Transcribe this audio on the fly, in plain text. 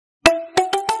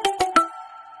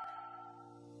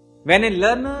When a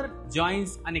learner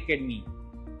joins Unacademy,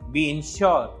 we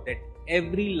ensure that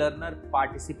every learner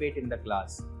participates in the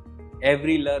class,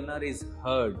 every learner is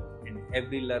heard, and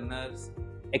every learner's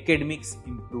academics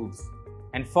improves.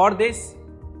 And for this,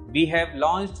 we have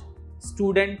launched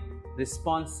student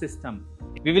response system.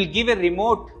 We will give a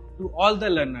remote to all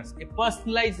the learners, a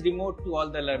personalized remote to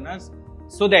all the learners,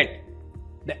 so that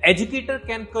the educator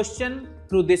can question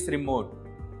through this remote,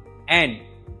 and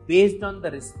based on the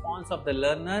response of the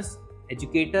learners,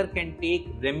 educator can take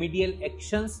remedial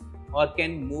actions or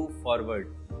can move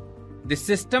forward. This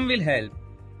system will help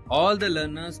all the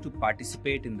learners to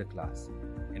participate in the class,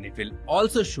 and it will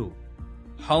also show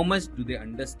how much do they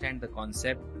understand the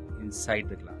concept inside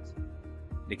the class.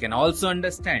 They can also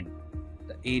understand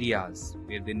the areas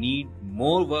where they need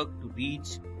more work to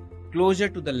reach closer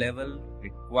to the level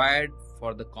required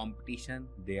for the competition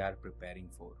they are preparing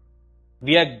for.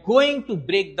 We are going to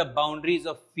break the boundaries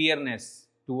of fairness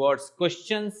towards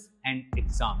questions and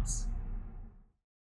exams.